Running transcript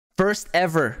First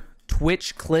ever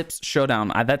Twitch Clips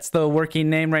Showdown. That's the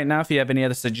working name right now. If you have any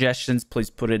other suggestions,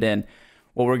 please put it in.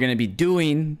 What we're going to be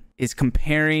doing is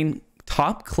comparing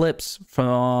top clips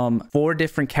from 4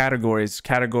 different categories.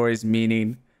 Categories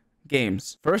meaning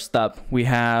games. First up, we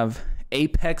have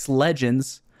Apex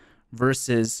Legends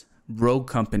versus Rogue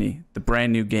Company, the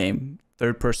brand new game,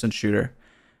 third-person shooter.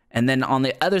 And then on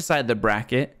the other side of the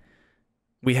bracket,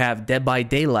 we have Dead by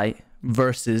Daylight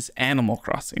versus Animal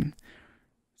Crossing.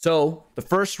 So the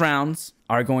first rounds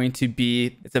are going to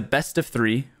be, it's a best of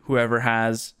 3. Whoever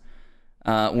has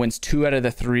wins 2 out of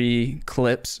the 3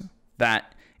 clips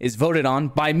that is voted on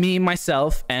by me,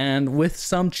 myself, and with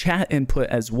some chat input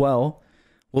as well,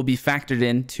 will be factored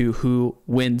into who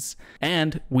wins.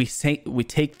 And we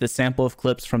take the sample of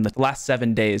clips from the last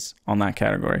 7 days on that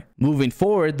category. Moving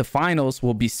forward, the finals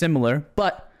will be similar,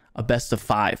 but a best of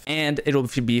 5. And it'll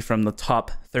be from the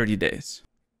top 30 days.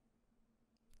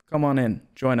 Come on in,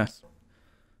 join us.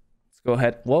 Let's go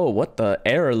ahead. Whoa, what the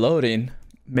error loading?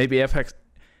 Maybe Apex,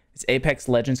 is Apex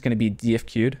Legends going to be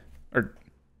DFQ'd or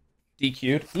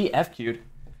DQ'd? DFQ'd.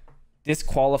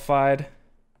 Disqualified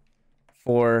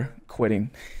for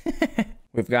quitting.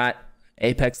 We've got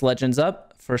Apex Legends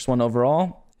up. First one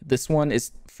overall. This one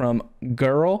is from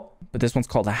Girl, but this one's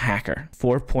called a hacker.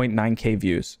 4.9k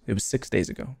views. It was 6 days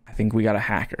ago. I think we got a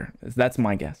hacker. That's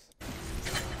my guess.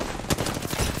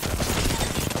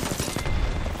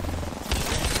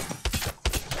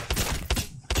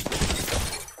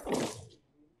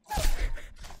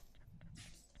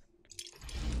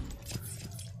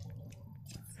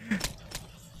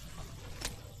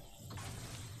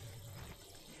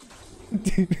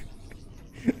 Dude.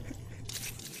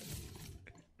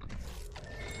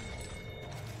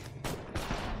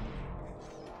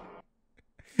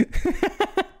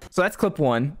 So that's clip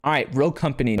 1. All right, Rogue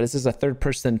Company. This is a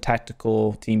third-person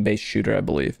tactical team-based shooter, I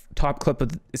believe. Top clip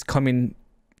is coming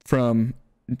from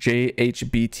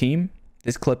JHB Team.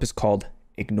 This clip is called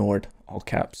 "Ignored," all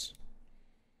caps.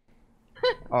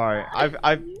 All right,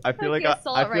 I feel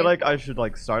like I should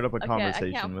like start up a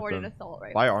conversation with them.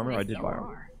 Buy armor? I did buy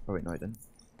armor. Oh wait, no, I didn't.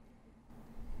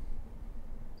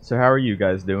 So how are you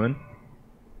guys doing?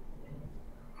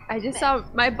 I just saw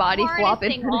my body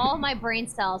flopping. all my brain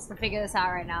cells to figure this out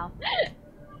right now.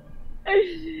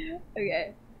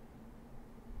 Okay.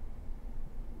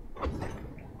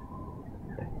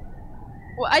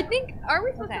 Well, I think, are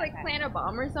we supposed to like plant a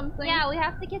bomb or something? Yeah, we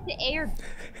have to get the air.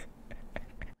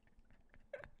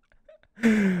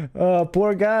 Oh,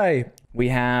 poor guy. We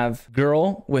have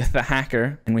Girl with the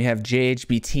hacker, and we have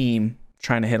JHB Team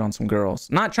trying to hit on some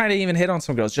girls. Not trying to even hit on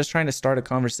some girls, just trying to start a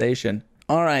conversation.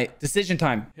 All right, decision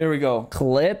time. Here we go.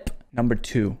 Clip number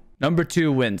 2. Number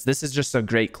 2 wins. This is just a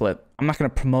great clip. I'm not going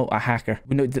to promote a hacker.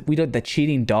 We know the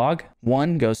cheating dog.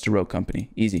 1 goes to Rogue Company.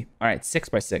 Easy. All right,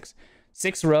 6x6.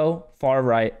 6 row, far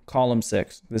right, column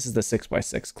 6. This is the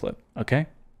 6x6 clip, okay?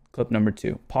 Clip number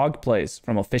 2. Pog plays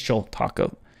from official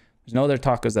taco. There's no other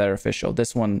tacos that are official.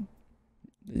 This one,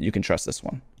 you can trust this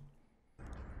one.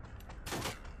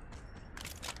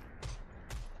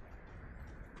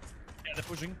 Yeah, they're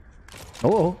pushing.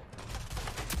 Oh.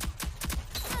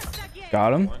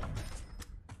 Got him.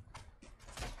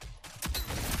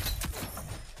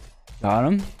 Got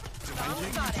him.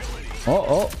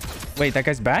 Oh. Wait, that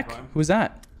guy's back? Who's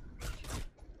that?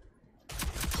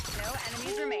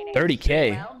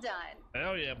 30k. Well done.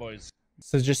 Hell yeah, boys.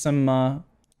 So just some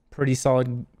pretty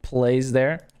solid plays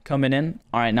there coming in.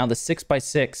 All right, now the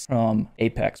 6x6 from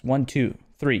Apex. 1, 2,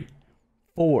 3,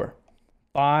 4,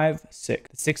 5, 6.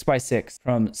 6x6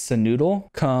 from Sundial.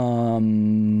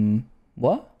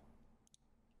 What?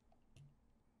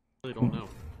 I really don't know.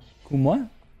 What?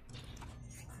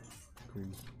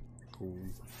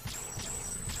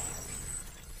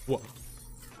 What?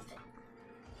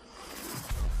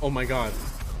 Oh my god.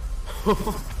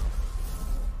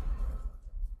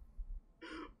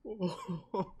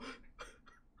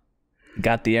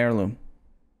 Got the heirloom.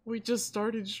 We just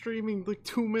started streaming like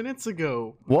 2 minutes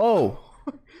ago. Whoa.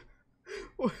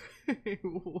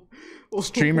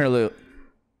 Streamer loot.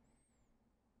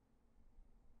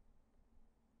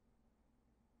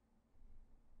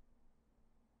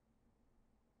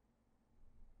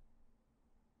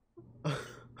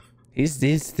 He's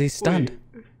stunned.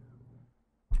 Wait.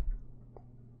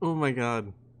 Oh my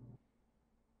god.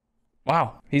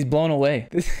 Wow, he's blown away.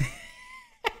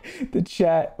 The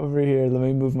chat over here. Let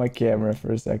me move my camera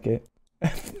for a second.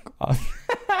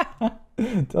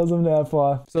 Tells him to F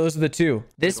off. So those are the 2.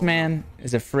 This man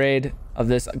is afraid of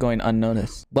this going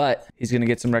unnoticed, but he's gonna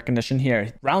get some recognition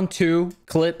here. Round 2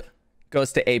 clip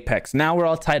goes to Apex. Now we're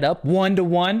all tied up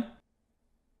 1-1.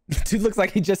 Dude looks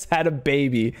like he just had a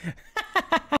baby.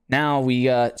 Now we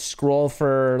scroll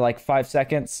for like 5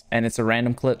 seconds, and it's a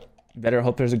random clip. Better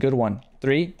hope there's a good one.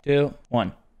 3, 2,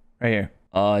 1. Right here.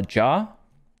 Jaw.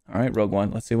 All right, Rogue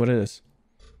One. Let's see what it is.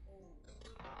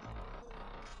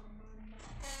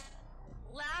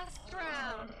 Last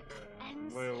round.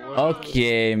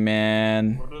 Okay,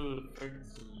 man.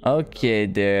 Okay,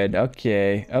 dude.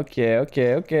 Okay.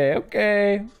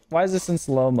 Why is this in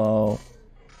slow-mo?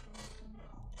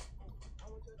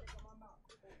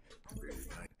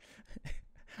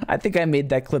 I think I made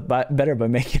that clip better by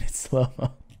making it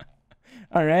slow-mo.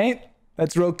 All right.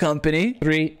 That's Rogue Company.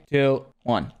 3, 2,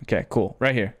 1. Okay, cool.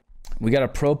 Right here. We got a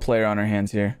pro player on our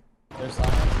hands here.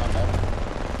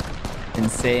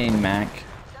 Insane, Mac.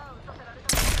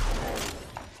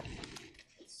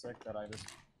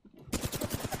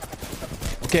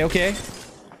 Okay.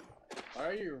 Why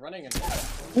are you running in?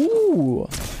 Ooh.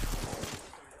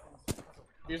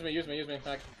 Use me.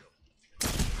 Back.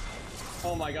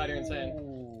 Oh my god, you're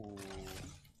insane.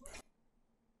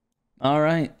 All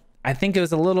right. I think it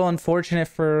was a little unfortunate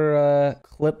for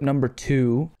clip number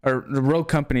 2, or the Rogue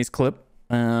Company's clip.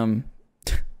 That's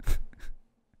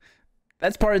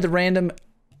part of the random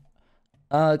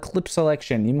clip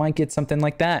selection. You might get something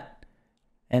like that.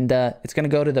 And it's going to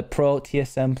go to the pro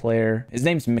TSM player. His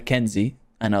name's Mackenzie.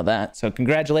 I know that. So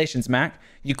congratulations, Mac.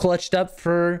 You clutched up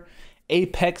for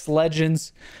Apex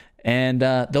Legends. And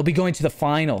they'll be going to the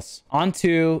finals. On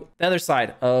to the other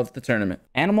side of the tournament.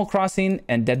 Animal Crossing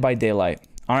and Dead by Daylight.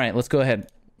 All right, let's go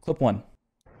ahead. Clip 1.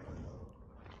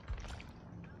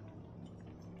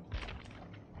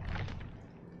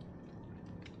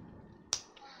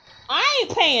 I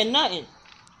ain't paying nothing.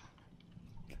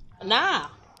 Nah.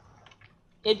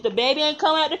 If the baby ain't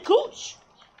come out the cooch,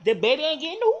 the baby ain't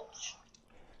getting the hooch.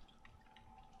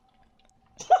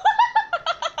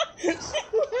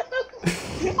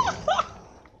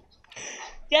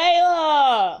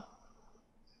 Kayla!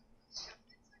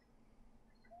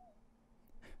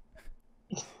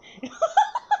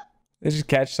 They just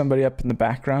catch somebody up in the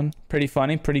background. Pretty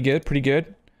funny, pretty good.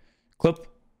 Clip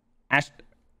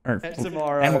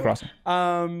Animal Crossing.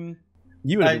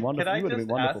 You would have been wonderful. You would have been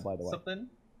wonderful, by the way. Something?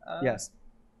 Yes.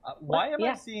 Why am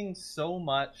I seeing so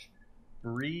much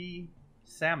Bree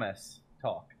Samus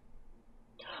talk?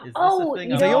 Is this a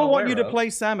thing they all want you to play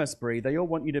Samus, Bree. They all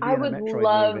want you to be in a Metroid movie. I would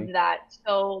love that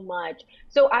so much.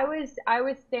 So I was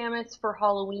Samus for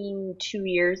Halloween 2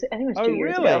 years. I think it was 2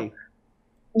 years ago.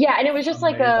 Yeah, and it was just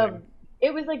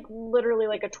it was like literally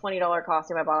like a $20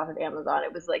 costume I bought off of Amazon.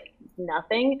 It was like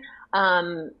nothing.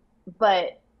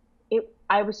 But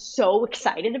I was so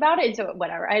excited about it. And so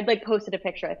whatever. I had like posted a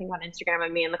picture, I think on Instagram,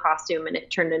 of me in the costume, and it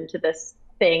turned into this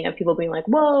thing of people being like,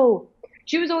 whoa.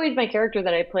 She was always my character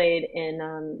that I played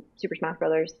in Super Smash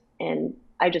Brothers, and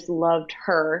I just loved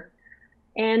her.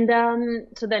 And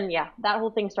so then, yeah, that whole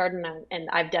thing started, and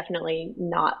I've definitely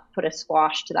not put a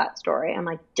squash to that story. I'm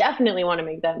like, definitely want to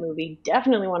make that movie,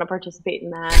 definitely want to participate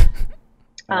in that.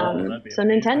 So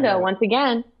Nintendo, once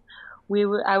again,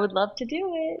 I would love to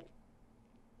do it.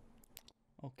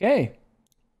 Okay.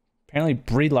 Apparently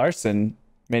Brie Larson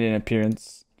made an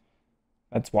appearance.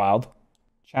 That's wild.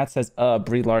 Chat says,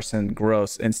 Brie Larson,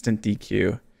 gross, instant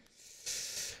DQ.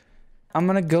 I'm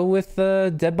gonna go with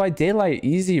Dead by Daylight,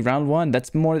 easy, round 1.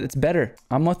 That's better.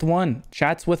 I'm with 1.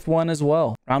 Chat's with 1 as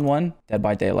well. Round 1, Dead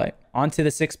by Daylight. On to the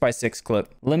 6x6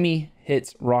 clip. Lemmy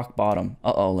hits rock bottom.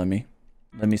 Uh-oh, Lemmy.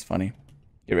 Lemmy's funny.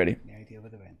 Get ready. The idea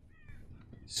with it went.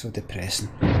 So depressing.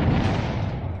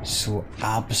 So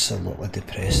absolutely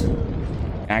depressing.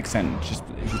 Accent just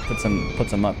puts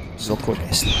him up real quick.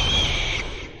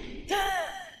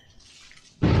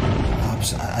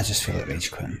 I just feel like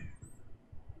rage quitting.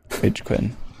 Rage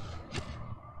quitting.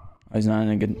 Oh, he's not in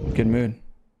a good mood.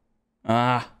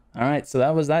 All right. So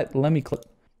that was that Lemmy clip.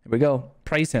 Here we go.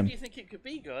 Praise him. What do you think it could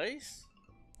be, guys?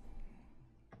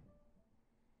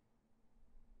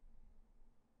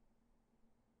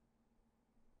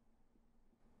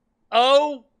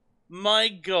 Oh my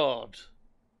god.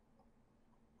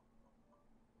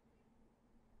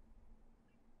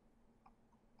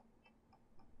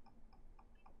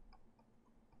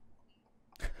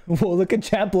 Whoa, look at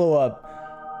chat blow up.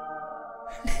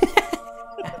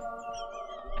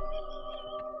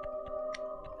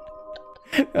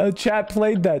 Chat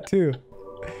played that too.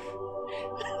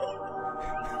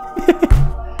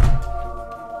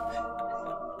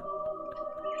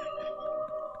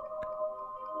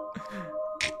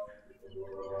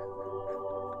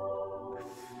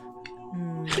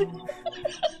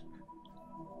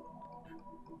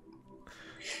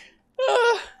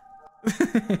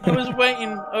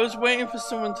 I was waiting for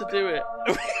someone to do it.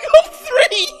 We got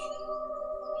 3!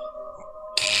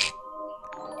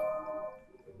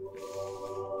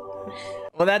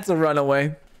 Well, that's a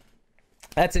runaway.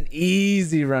 That's an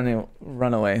easy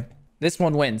runaway. This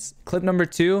one wins. Clip number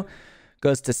 2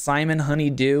 goes to Simon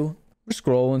Honeydew. We're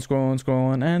scrolling,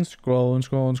 and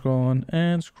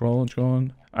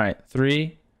scrolling. All right,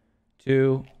 3,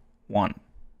 2, 1.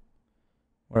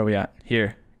 Where are we at?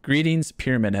 Here. Greetings,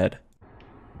 Pyramid Head.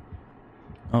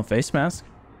 Oh, face mask.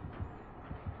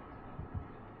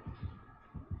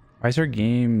 Why is her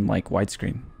game like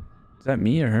widescreen? Is that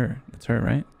me or her? It's her,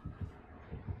 right?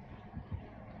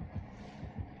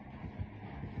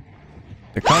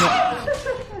 They're coming.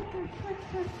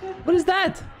 What is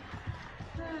that?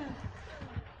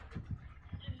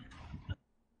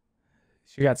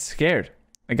 She got scared.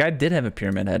 The guy did have a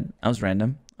pyramid head. That was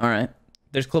random. All right.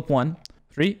 There's clip 1.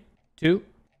 3, 2,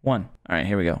 1. All right,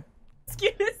 here we go.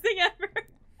 Cutest thing ever.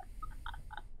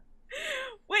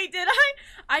 Wait, did I?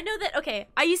 I know that. Okay,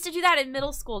 I used to do that in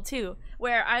middle school too,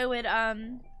 where I would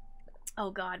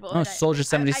oh god, what would Soldier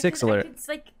 76 alert.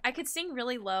 I could sing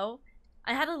really low.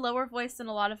 I had a lower voice than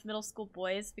a lot of middle school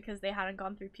boys because they hadn't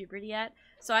gone through puberty yet.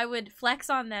 So I would flex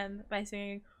on them by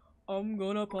singing, "I'm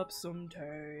gonna pop some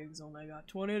tags. Oh my god,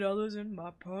 $20 in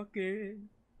my pocket.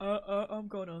 I'm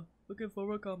gonna looking for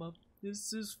a come up.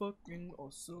 This is fucking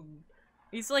awesome."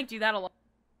 I used to like do that a lot.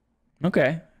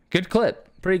 Okay, good clip.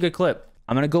 Pretty good clip.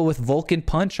 I'm gonna go with Vulcan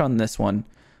Punch on this one.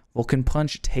 Vulcan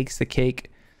Punch takes the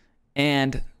cake,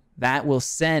 and that will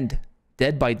send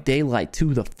Dead by Daylight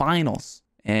to the finals.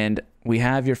 And we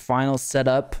have your finals set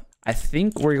up. I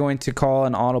think we're going to call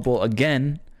an audible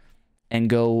again and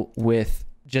go with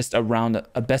just a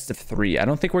best of 3. I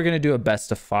don't think we're gonna do a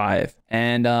best of 5.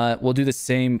 And we'll do the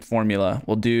same formula.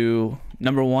 We'll do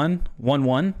number 1,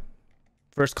 1-1.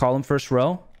 First column, first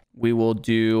row. We will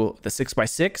do the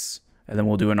 6x6, and then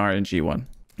we'll do an RNG one.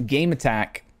 Game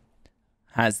Attack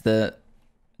has the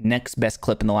next best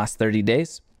clip in the last 30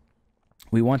 days.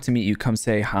 We want to meet you. Come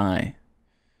say hi.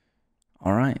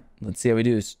 All right. Let's see how we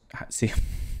do. See,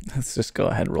 let's just go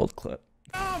ahead. Roll the clip.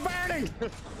 Oh, Bernie!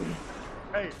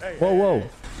 Hey. Whoa.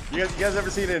 You guys ever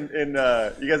seen in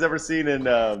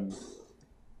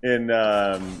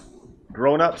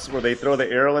Grown Ups where they throw the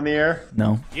arrow in the air?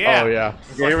 No. Yeah. Oh yeah.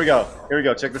 Okay, here we go.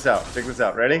 Check this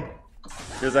out. Ready?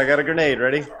 Here's I got a grenade.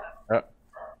 Ready?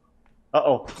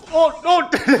 Uh-oh. Oh no!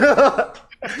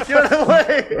 Get out of the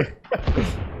way!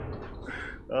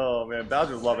 Oh man,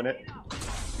 Bowser's loving it.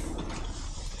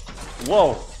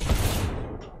 Whoa.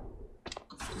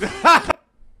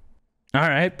 All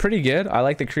right, pretty good. I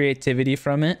like the creativity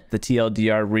from it. The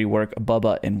TLDR rework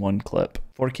Bubba in one clip.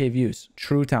 4K views.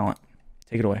 True talent.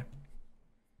 Take it away.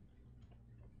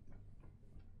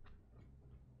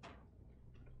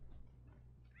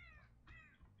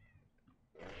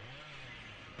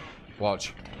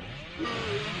 Watch.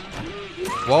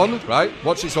 1, right?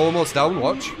 Watch, it's almost down.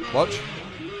 Watch.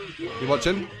 You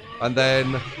watching? And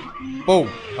then, boom.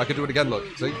 I can do it again, look.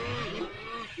 See?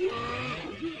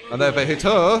 And then if I hit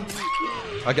her,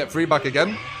 I get 3 back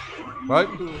again. Right?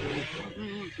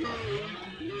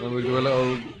 And we do a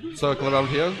little circle around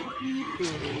here.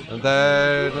 And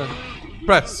then,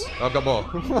 press. I've got more.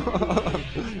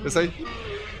 You see?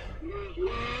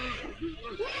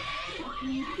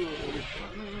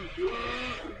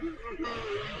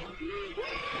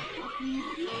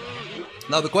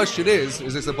 Now the question is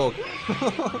this a bug?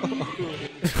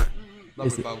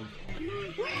 Not found.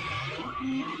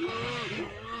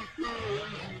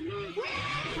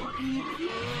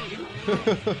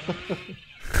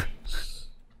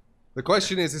 The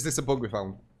question is this a bug we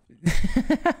found? It's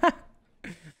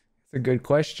a good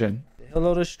question.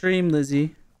 Hello to stream,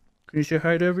 Lizzie. Can you say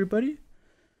hi to everybody?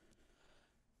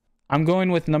 I'm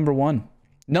going with number 1.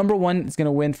 Number 1 is going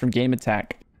to win from Game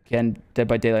Attack. Can Dead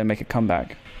by Daylight make a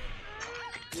comeback?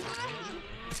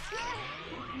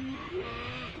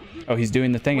 Oh, he's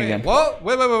doing the thing again. What?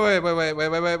 Wait.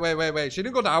 She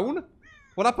didn't go down?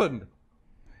 What happened?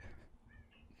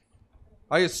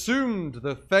 I assumed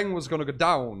the thing was gonna go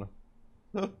down.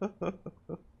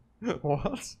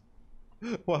 What?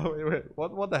 Wait.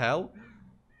 What the hell?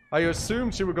 I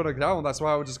assumed she was gonna go down. That's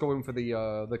why I was just going for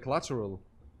the collateral.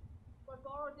 But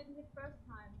Boro didn't hit first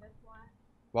time. That's why.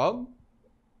 What?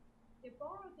 If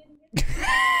Boro didn't hit.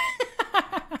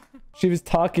 She was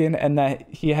talking, and that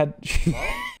he had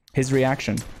his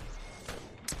reaction.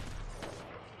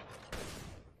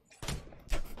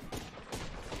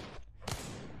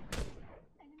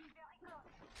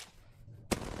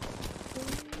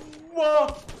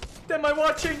 Whoa! Am I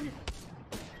watching?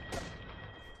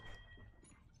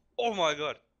 Oh my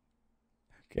god.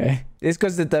 Okay. This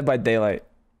goes to Dead by Daylight.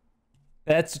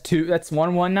 That's 2. That's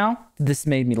 1-1 now. This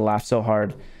made me laugh so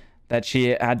hard that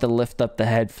she had to lift up the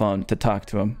headphone to talk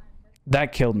to him.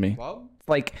 That killed me. Well, It's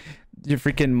like your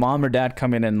freaking mom or dad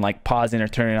coming and like pausing or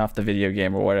turning off the video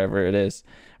game or whatever it is,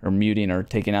 or muting or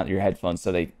taking out your headphones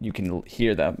so you can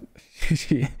hear them.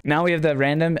 Now we have the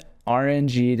random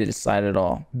RNG to decide it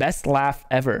all. Best laugh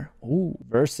ever. Ooh,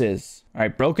 versus. All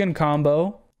right, broken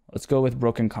combo. Let's go with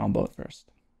broken combo first.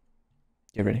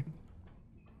 Get ready.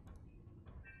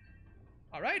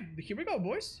 All right, here we go,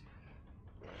 boys.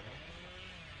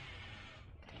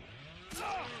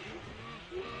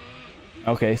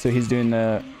 Okay, so he's doing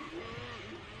the...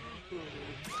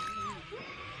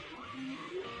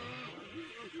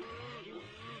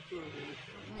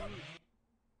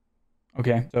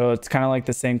 Okay, so it's kind of like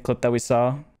the same clip that we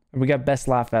saw. We got best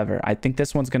laugh ever. I think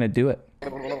this one's gonna do it.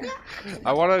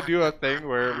 I want to do a thing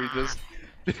where we just...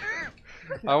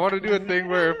 I want to do a thing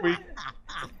where if we...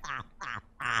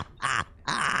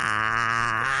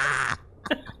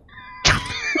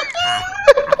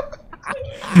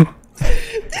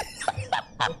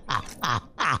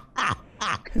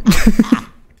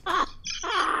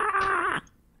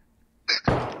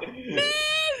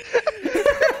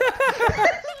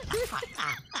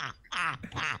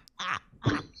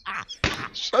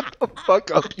 Shut the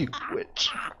fuck up, you witch.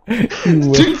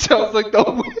 Dude sounds like the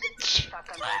witch.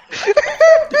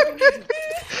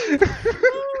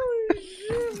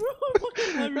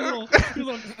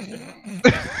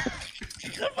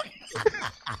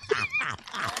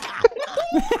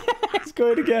 Let's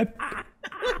go it again.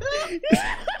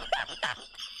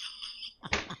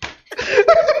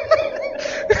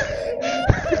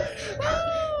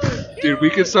 Dude, we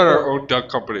could start our own duck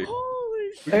company.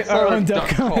 We can start Our own duck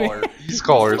company. caller, beast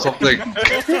caller, or something.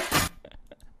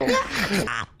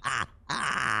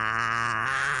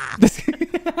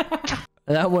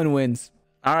 That one wins.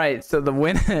 All right, so the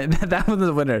win that was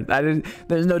the winner.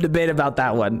 There's no debate about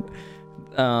that one.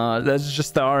 That's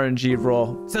just the RNG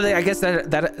roll. So I guess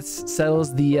that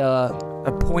settles the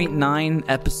 0.9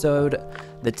 episode,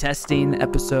 the testing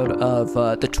episode of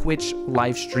the Twitch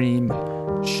live stream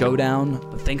showdown.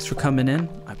 But thanks for coming in.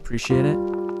 I appreciate it.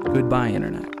 Goodbye,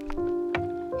 internet.